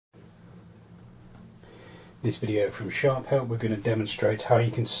This video from Sharp Help, we're going to demonstrate how you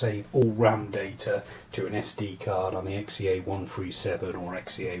can save all RAM data to an SD card on the XEA137 or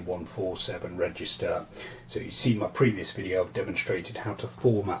XEA147 register. So you see my previous video, I've demonstrated how to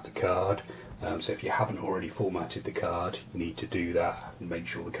format the card. So if you haven't already formatted the card, you need to do that and make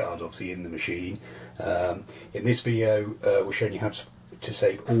sure the card's obviously in the machine. In this video, we're showing you how to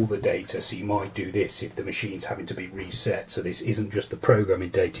save all the data. So you might do this if the machine's having to be reset. So this isn't just the programming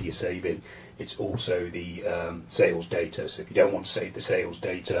data you're saving, it's also the sales data. So if you don't want to save the sales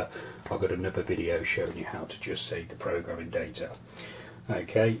data, I've got another video showing you how to just save the programming data.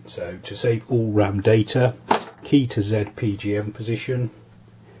 Okay, so to save all RAM data, key to Z PGM position,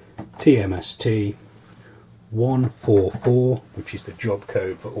 TMST 144, which is the job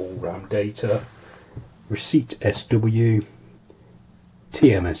code for all RAM data, receipt SW,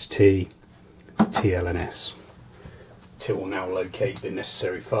 TMST, TLNS. It will now locate the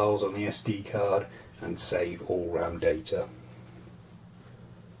necessary files on the SD card and save all RAM data.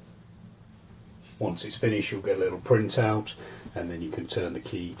 Once it's finished, you'll get a little printout, and then you can turn the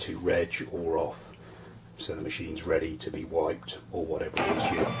key to reg or off, so the machine's ready to be wiped or whatever it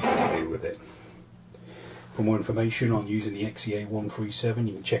is you do with it. For more information on using the XEA137,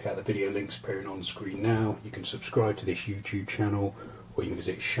 you can check out the video links appearing on screen now. You can subscribe to this YouTube channel, or you can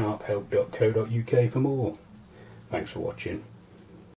visit sharphelp.co.uk for more. Thanks for watching.